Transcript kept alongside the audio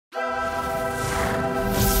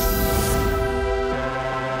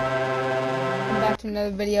to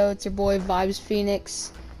another video. It's your boy Vibes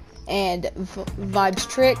Phoenix and Vibes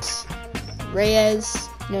Tricks, Reyes,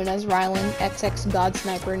 known as Rylan, XX God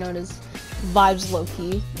Sniper, known as Vibes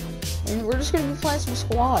Lowkey. And we're just gonna be playing some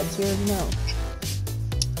squads, you already know.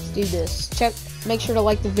 Let's do this. Make sure to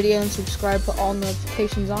like the video and subscribe, put all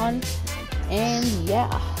notifications on. And yeah.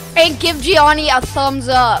 And give Gianni a thumbs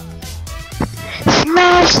up.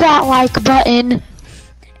 Smash that like button.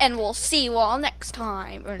 And we'll see you all next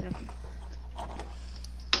time.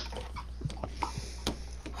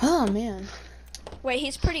 Oh man. Wait,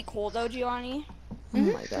 he's pretty cool though, Gianni. Oh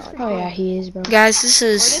my god. Oh yeah, he is, bro. Guys, this Where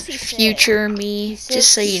is does he sit? future me.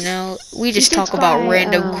 Just so you know, we just He talk sits about by,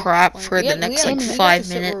 random crap for the next like we got 5 to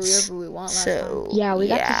sit minutes. wherever we want last So Yeah, we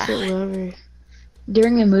got to sit wherever.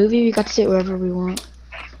 During the movie, we got to sit wherever we want.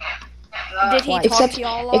 Did he talk to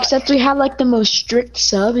y'all a lot? Except we had like the most strict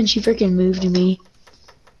sub, and she freaking moved me.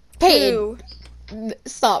 Peyton,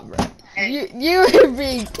 stop, bro. You are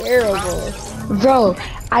being terrible. Bro,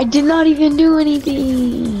 I did not even do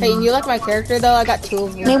anything. Peyton, you like my character though? I got 2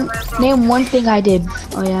 of them. Name one thing I did.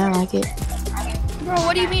 Oh yeah, I like it. Bro,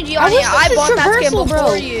 what do you mean, Gianni? I bought that skin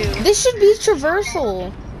before you. This should be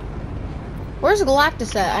traversal. Where's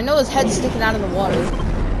Galactus at? I know his head's sticking out of the water.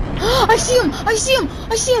 I see him! I see him!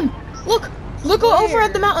 I see him! Look over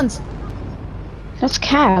at the mountains. That's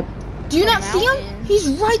Cap. Do you not see him? He's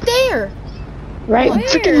right there. Right? Where?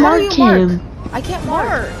 Freaking How do mark you him. I can't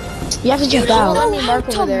mark. You have to jump Let out. me mark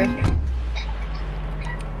over there.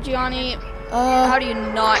 Gianni, how do you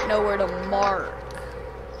not know where to mark?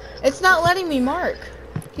 It's not letting me mark.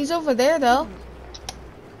 He's over there though.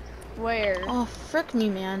 Where? Oh, frick me,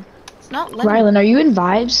 man. It's not letting Rylan, are you in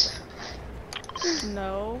vibes?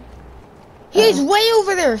 No. He's way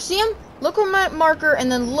over there. See him? Look at my marker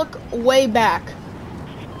and then look way back.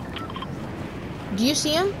 Do you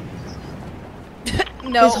see him?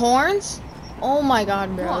 No. His horns? Oh my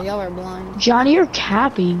god, bro. Y'all are blind. Johnny, you're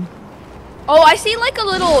capping. Oh, I see like a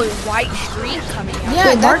little white streak coming out. Yeah,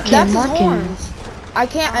 Wait, mark that's him, his mark him. horns. I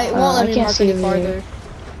can't. It won't let I me can't mark see any it farther.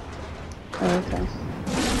 Oh, okay.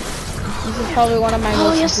 This is probably one of my Oh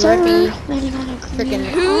most yes, sir. grippy Freaking. freaking.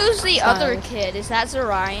 Who's the other styles. kid? Is that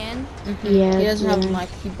Zorian? Yeah. He doesn't have a yeah. mic.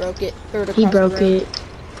 He broke it. Threw it He across the broke road. it.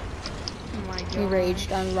 Oh my god. He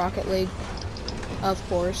raged on Rocket League. Of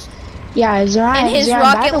course. Yeah, Zorian. In his Zorian,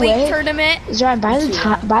 by Rocket the League way, tournament?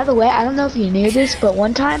 Zorian, by the way, I don't know if you knew this, but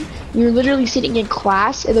one time we were literally sitting in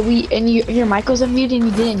class and your mic was unmuted and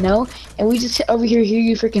you didn't know, and we just over here hear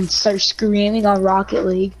you freaking start screaming on Rocket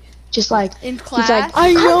League, just like In class? he's like,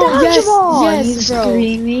 I know, yes, Jamal! yes, And he's bro.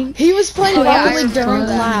 screaming. He was playing Oh, yeah, Rocket I League during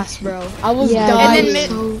remember. class, bro. I was Yeah, dying. And that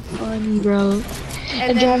then was so funny, bro.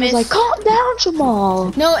 And then Zorian was like, calm down,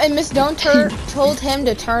 Jamal. No, and Miss Don't told him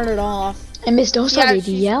to turn it off. And Miss Doe started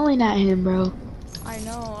she's- yelling at him, bro. I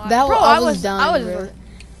know. Bro, I was dying, bro. bro.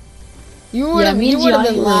 You would Yeah, have me and been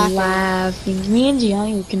Gianni were laughing. laughing. Me and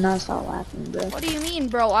Gianni could not stop laughing, bro. What do you mean,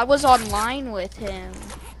 bro? I was online with him.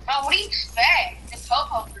 Oh, what do you expect? The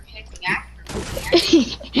Popo for kicking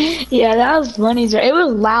after. Yeah, that was funny. It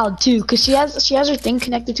was loud too, cause she has her thing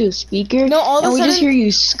connected to a speaker. No, all of a and we just sudden- hear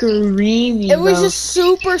you screaming. It was bro. just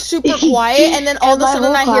super quiet, and then all of a my sudden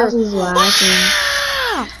whole I hear. class was laughing.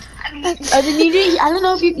 "Ah!" I don't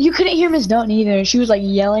know if you couldn't hear Miss Don't either. She was like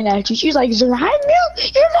yelling at you. She was like, "Zorian,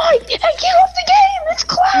 mute your mic and get off the game. It's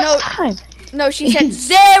class time." No, she said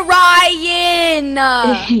Zorian!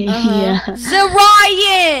 Yeah.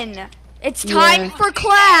 Zorian! It's time for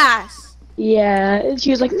class! Yeah. And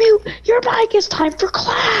she was like, "Mute your mic. It's time for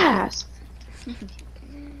class."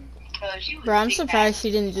 Bro, I'm surprised she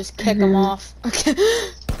didn't just kick him off. Okay.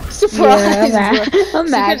 Yeah, Surprised. bro.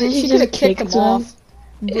 imagine She she could have just kicked kicked him him. off.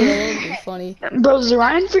 Bro, that would be funny. Bro,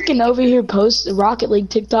 Zorian freaking over here posts Rocket League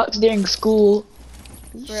TikToks during school.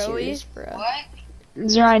 You Really? serious, bro? What?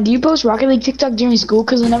 Zorian, do you post Rocket League TikTok during school?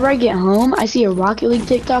 Cause whenever I get home, I see a Rocket League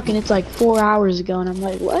TikTok and it's like 4 hours ago, and I'm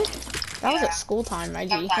like, what? That was at school time, my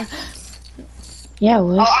G. Yeah, it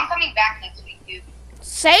was. Oh, I'm coming back next week, dude.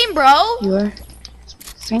 Same, bro! You are.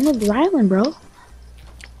 Same with Rylan, bro.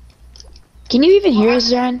 Can you even hear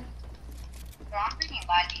us, Zorian? Bro, I'm freaking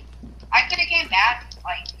laggy. I could have came back,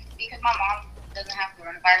 like, because my mom doesn't have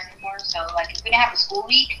coronavirus anymore, so, like, if we didn't have a school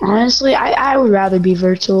week, Honestly, I would rather be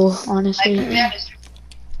virtual, like, honestly. we have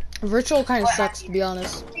a Virtual kind of sucks, to be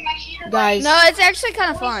honest. Guys, No, it's actually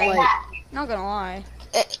kind of fun. like, Not gonna lie.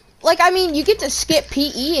 I mean, you get to skip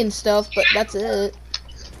PE and stuff, but that's it.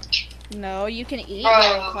 No, you can eat Bro,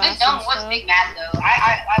 during Miss class Dunn and was stuff. big mad, though.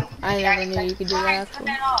 I never knew you could do that,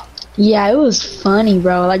 actually. Yeah, it was funny,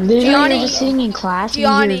 bro. Like, literally, Gianni- you're just sitting in class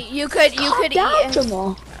Gianni, and you could you're eat. down,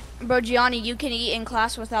 Jamal. Bro, Gianni, you can eat in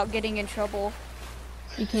class without getting in trouble.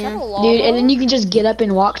 You Is that a can. lava? Dude, and then you can just get up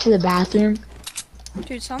and walk to the bathroom.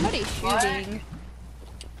 Dude, somebody's shooting.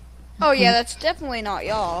 Oh yeah, that's definitely not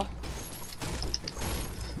y'all.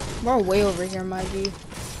 We're way over here, my G.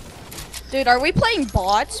 Dude, are we playing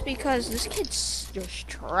bots? Because this kid's just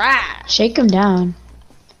trash. Shake him down.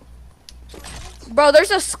 Bro,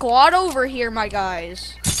 there's a squad over here, my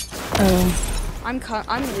guys. Oh. I'm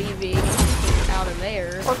leaving out of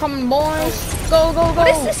there. We're coming, boys. Go, go, go. What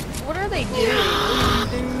is this? What are they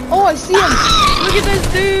doing? Oh, I see him. Look at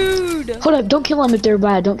this dude. Hold up, don't kill them if they're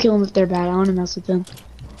bad. Don't kill them if they're bad. I want to mess with them.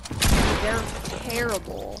 They're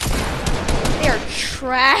terrible. They are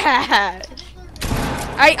trash.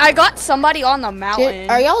 I got somebody on the mountain.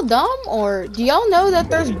 Are y'all dumb, or do y'all know that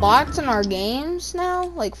there's bots in our games now?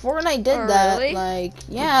 Like Fortnite did that. Really? Like,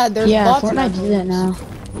 yeah, there's Yeah, bots in our Fortnite did that games. now.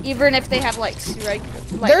 Even if they have like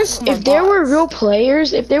There's If there were bots. real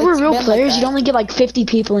players, It's been like you'd that. only get like 50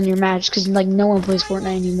 people in your match because like no one plays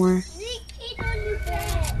Fortnite anymore.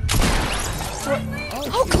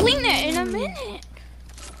 I'll clean it in a minute.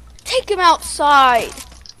 Take him outside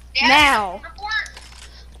now.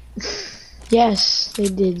 Yes, they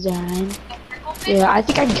did, Zion. Yeah, I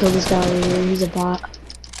think I can kill this guy over here. He's a bot.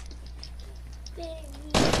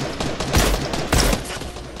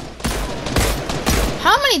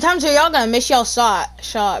 How many times are y'all gonna miss y'all shot,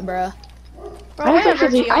 bruh?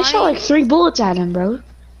 I shot like 3 bullets at him, bro.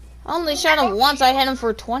 I only shot him once. I hit him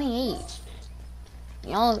for 28.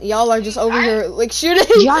 Y'all are just over here like shooting.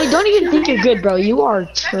 Gianni, don't even think you're good, bro. You are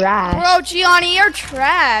trash. Bro, Gianni, you're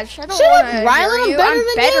trash. I don't Shut up, want to Rylan, hear you. I'm I'm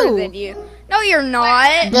better better than than you. No, you're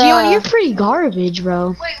not. Gianni, you're pretty garbage, bro.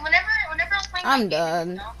 Wait, whenever I was playing I'm my done.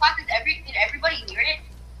 game, classes, did everybody hear it?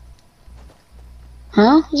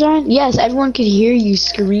 Huh, Zion? Yes, everyone could hear you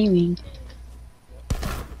screaming.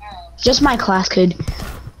 Just my class could.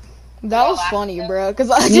 That was funny, bro. Cause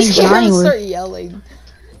I Me just and heard Johnny him were- start yelling.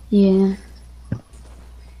 Yeah.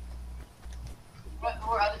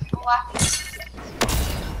 Were other people laughing?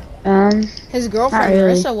 His girlfriend Not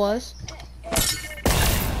really. Marissa was.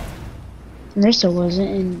 Marissa wasn't,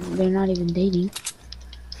 and they're not even dating.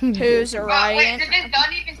 Who's Wait, Ryan? did this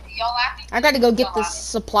gun even see y'all laughing? I gotta go get this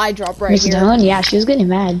supply drop right Miss here, Dawn? Yeah, she was getting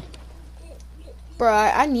mad. bro.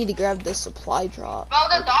 I need to grab this supply drop. Bro,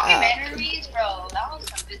 the documentaries, bro, that was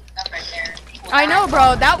some good stuff right there. People I know, died.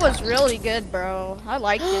 bro. That was really good, bro. I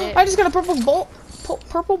liked it. I just got a purple bolt.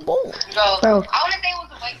 Purple bolt. Bro. I wanna say it was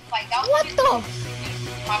a waste, like, that was What just- the?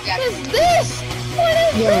 Probably What got is this? What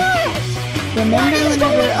is Yo, that? remember What is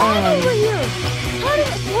going whenever, on over here? What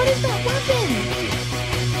is that weapon?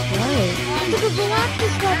 what? It's like a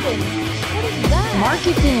Galactus weapon. What is that? Mark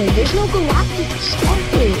it then. There's no Galactic. Stop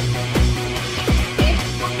it.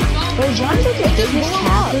 Bro, John's like a It just business blew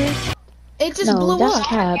capper. It just No, blew that's up.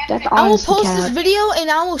 cap. That's I will honestly post this cap. video and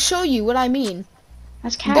I will show you what I mean.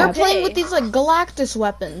 That's cap. They're playing with these like Galactus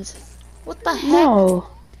weapons. What the heck? No.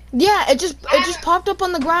 Yeah, it just popped up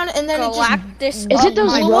on the ground and then Galactus. Is it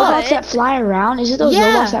those my robots God. that fly around? Is it those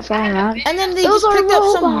Yeah. robots that fly around? and then they Those just are picked up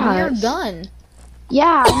some robots. weird gun.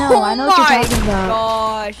 Yeah, I know. I know what you're talking about.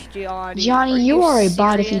 Gosh, Gianni. Johnny, you are a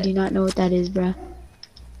bot if you serious? do not know what that is, bro.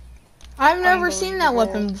 I've never seen that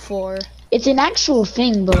Unbelievable. weapon before. It's an actual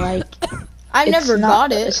thing, but like, I It's never not-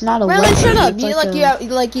 got it. it's not a Rylan, weapon, shut up. it's You like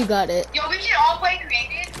you got it. Yo, we should all play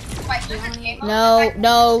creative. Like, there's a game mode No, that's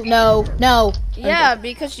like- no. Yeah,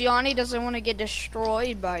 because Gianni doesn't want to get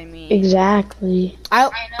destroyed by me. exactly.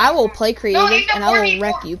 I will play creative it's a and I will 4v4.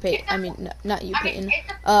 wreck you, Peyton. It's a- I mean, not you, I mean, Peyton.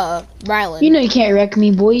 it's a- Rylan. You know you can't wreck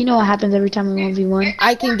me, boy. You know what happens every time we 1v1.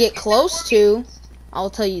 I can get close to. I'll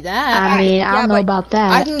tell you that. I mean, I Yeah, don't know but about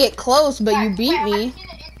I that. can get close, but you beat me.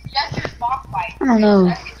 It's just your box fight. I don't know.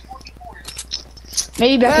 It's 44.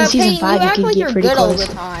 Maybe back in season Peyton, 5 you you act can like get you're pretty good all close.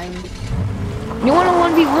 the time. You want a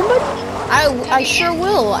 1v1, buddy? I sure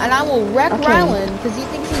will, and I will wreck Okay. Rylan because he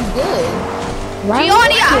thinks he's good. Why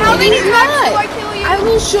Gianni, would how you? many He's times do not. I kill you? I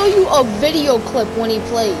will show you a video clip when he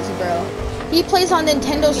plays, bro. He plays on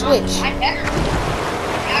Nintendo Switch. I'm better.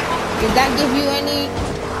 Did that give you any?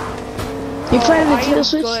 You playing I Nintendo am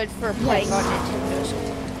Switch? good for playing Yes. on Nintendo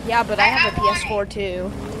Switch. Yeah, but I have a PS4 too.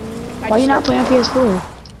 Why you not playing on PS4?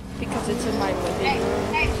 Because it's in my living Hey,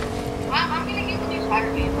 room. hey, I'm gonna get the new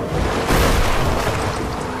Spider-Man.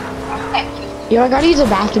 Yo, I gotta use the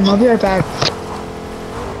bathroom. I'll be right back.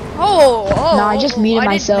 Oh, No, I just muted I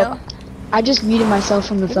didn't myself. know. I just muted myself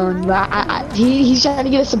from the phone, but he's trying to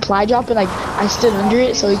get a supply drop, and like I stood under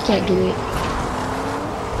it, so he can't get it.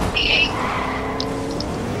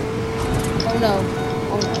 Oh no.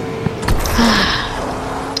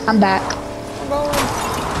 I'm back.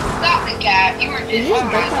 Stop the cat. You were just you just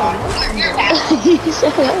break my You're bad. He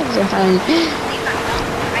said that was fine.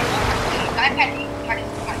 I've had to try to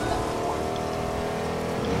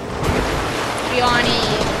Gianni.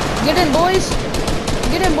 Get in, boys.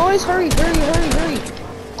 Get in, boys. Hurry, hurry, hurry, hurry.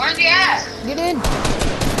 Where's he at? Get in.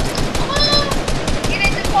 Get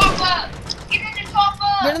in the chopper. Get in the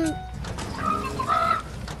chopper. Get in.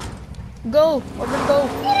 Go. We're gonna go.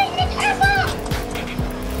 Get in the chopper.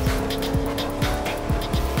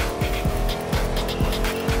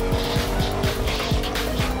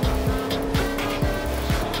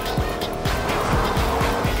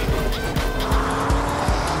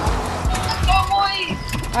 Let's go, boys.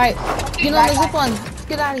 Alright, get on the zip line. Let's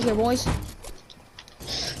get out of here, boys.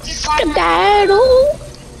 Skedaddle.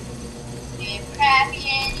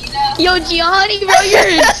 Yo, Gianni, bro,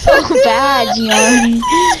 you're so bad, Gianni.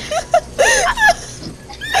 I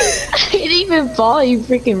didn't even fall, you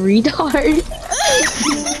freaking retard.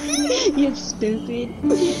 You're stupid.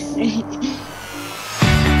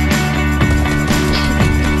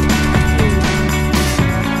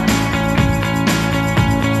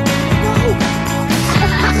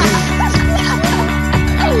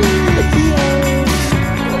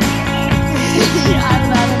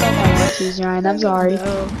 Ryan, I'm sorry.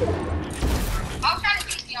 I was trying to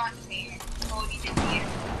beat you on his hand. Oh, you didn't see it.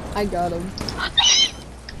 I got him.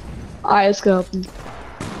 Alright, let's go.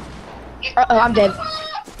 Uh-oh, I'm dead.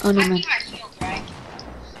 Oh, no, I man. need my shield, right?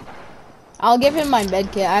 I'll give him my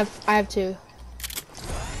med kit. I have two.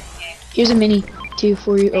 Here's a mini, too,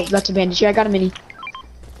 for you. Oh, that's a bandage. Here, I got a mini.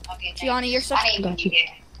 Okay, Gianni, you're such I didn't Got you. need it.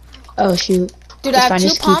 Oh, shoot. Dude, That's I have fine, 2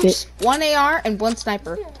 just keep pumps, 1 AR, and 1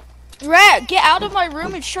 sniper. Rat, get out of my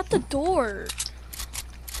room and shut the door.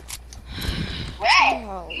 Right.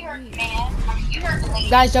 Oh, You heard, man. I mean, you heard the lady.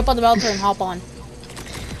 Guys, jump on the belter and hop on.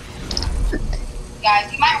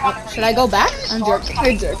 Guys, you might want to. Should I go back? I'm joking.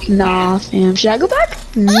 I'm joking. Nah, fam. Should I go back?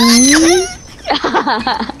 You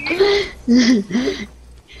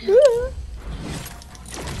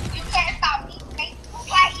can't stop me.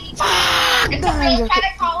 It's a real try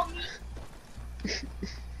to call me.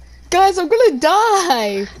 Guys, I'm gonna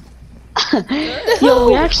die. Yo,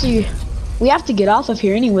 we have to get off of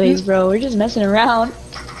here anyways, bro. We're just messing around.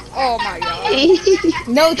 Oh my god.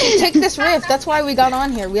 No, take this rift. That's why we got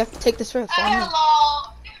on here. We have to take this rift. I know.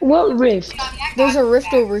 Hello. What rift? There's a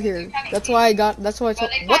rift over here. That's why I got. That's why I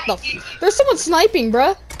told. What the? There's someone sniping,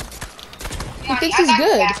 bruh. He thinks he's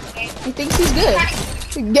good. He thinks he's good.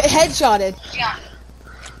 Get headshotted. Gianni,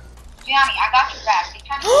 I got your back. They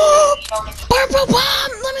trying to show me. Purple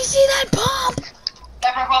pump. Let me see that pump.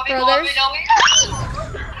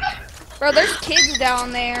 Bro, there's kids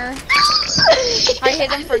down there. I hit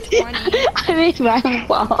them for 20. I made Ryan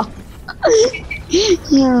fall.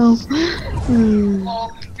 No.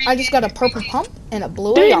 I just got a purple pump and a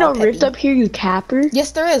blue. There ain't no AR rift peppy. up here, you capper.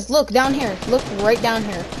 Yes, there is. Look down here. Look right down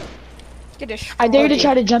here. Get I dare to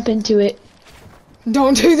try to jump into it.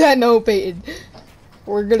 Don't do that, no, Peyton.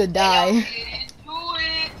 We're gonna die.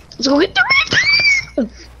 Let's go get the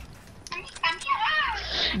rift.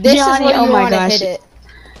 This Gianni, is where oh you my want to gosh. hit it.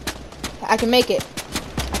 I can make it.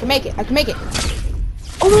 I can make it. I can make it.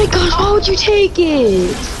 Oh my gosh, why would you take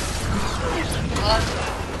it?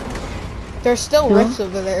 There's still Huh? rifts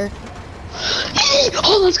over there.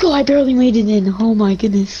 Oh, let's go. I barely made it in. Oh my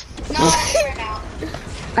goodness.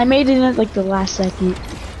 I made it in at like the last second.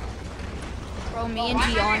 Bro, me and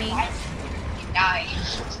Gianni.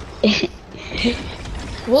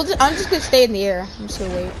 I'm just gonna stay in the air. I'm just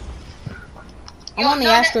gonna wait. I'm on the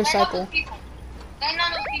Astro cycle.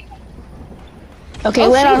 Okay, Oh,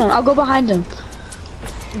 let shoot. on him. I'll go behind him.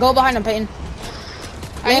 Go behind him, Peyton.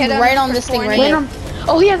 I hit Land him right on for this thing 20. right Let here. him.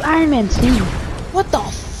 Oh, he has Iron Man too. What the?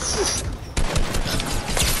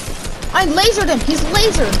 I lasered him. He's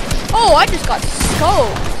lasered. Oh, I just got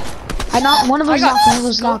scoped. I knocked one of I them's got knocked. One of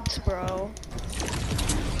them's knocked. scoped, bro.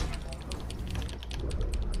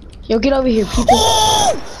 Yo, get over here, people.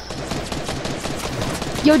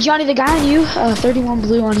 Yo, Johnny, the guy on you. 31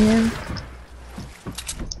 blue on him.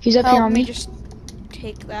 He's up here Help on me me. just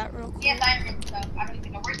take that real quick. Yes, I don't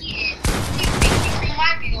even know where he is.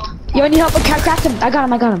 Yo, I need help. Okay, I cracked him. I got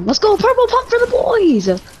him. Let's go. Purple pump for the boys.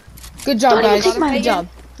 Good job, Don't even guys. take my- Good job.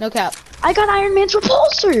 No cap. I got Iron Man's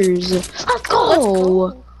repulsors. Let's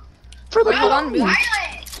go. For the Wait, hold on, boys. move.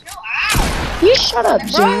 You shut up, Bro,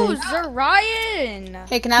 Johnny. Ryan.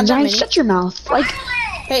 Hey, can I have that Johnny, mini? shut your mouth. Like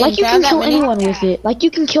Peyton, you I can have that kill mini? anyone with it. Like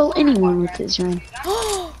you can kill anyone with it, Johnny.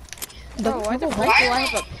 Bro, why the fuck do I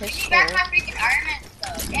have a pistol?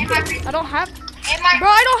 I don't have. Bro,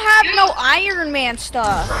 I don't have no Iron Man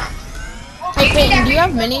stuff. Hey, Peyton, do you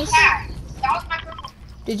have minis?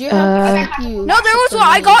 Did you have? I think you. No, there was one.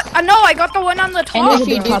 I got. No, I got the one on the top. And there's a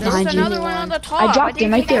big bro. top There's behind you. another one on the top. I dropped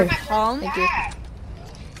him right there. Thank you.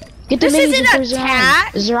 Get the This minis isn't for a Zion.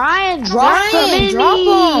 tat. Zion, drop the Ryan, minis. drop him!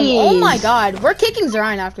 Oh my god, we're kicking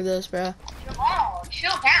Zion after this, bro. Jamal,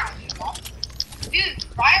 chill down, Jamal. Dude,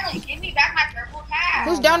 Riley, give me back my purple tag.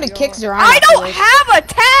 Who's down to kick Zion? I after don't this? have a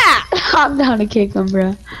tat. I'm down to kick him,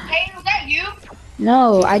 bro. Hey, was that you?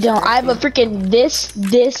 No, I don't. I have a freaking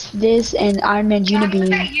this, and Iron Man Johnny, was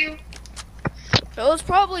that Unibeam. you? It was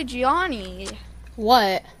probably Gianni.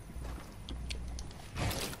 What?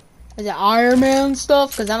 Is it Iron Man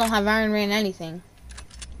stuff? Because I don't have Iron Man anything.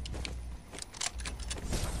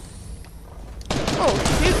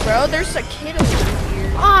 Oh shoot, bro, there's a kid over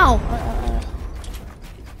here. Ow!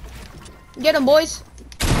 Get him, boys.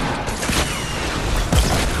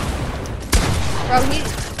 Bro,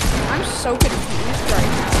 I'm so confused right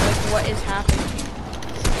now. Like, what is happening?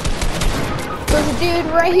 There's a dude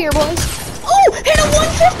right here, boys. Oh! Hit him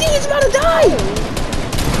 150! He's about to die!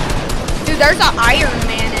 Dude, there's an Iron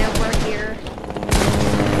Man over here.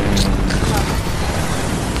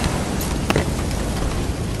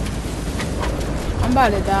 I'm about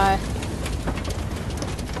to die.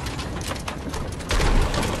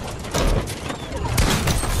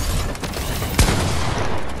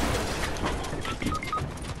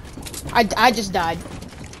 I just died.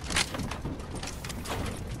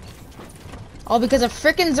 All because of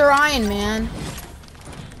frickin' Zorion, man.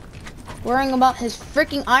 Worrying about his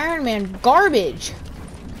freaking Iron Man garbage.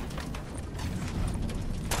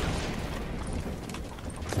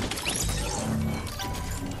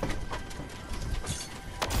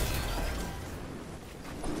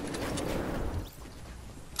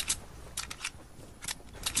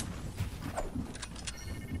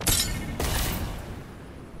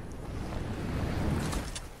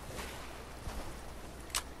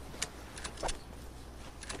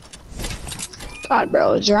 God,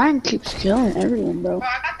 bro, Zion keeps killing everyone, bro. Bro,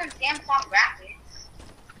 I got them Samsung graphics.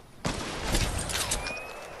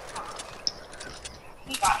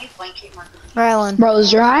 He got me blanket marker. Rylan. Bro,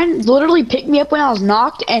 Zion literally picked me up when I was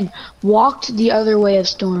knocked and walked the other way of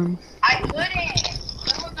Storm. I couldn't.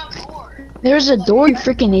 There was no door. There's a door, you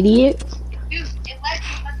freaking idiot. Dude, it led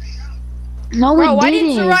me to the room. No, Bro, it why didn't.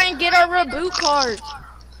 didn't Ryan get our reboot card?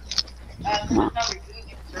 There's no reboot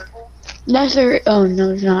in the circle. That's there. Oh no,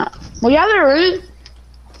 it's not. Well, yeah, there is.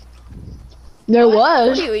 There What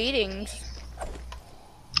was. are you eating?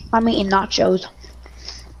 I'm eating nachos.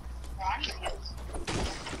 Ronnie kills.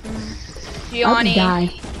 Gianni. Die.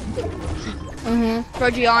 Mm-hmm. Bro,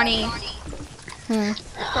 Gianni. Hmm.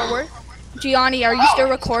 Bro, where? Gianni, are you still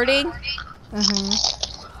recording?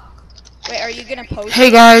 Mm-hmm. Wait, are you gonna post Hey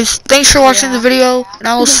it? guys, thanks for watching the video, and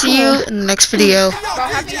I will see you in the next video. Bro,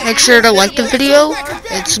 have you Make sure to like the video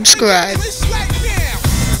and subscribe.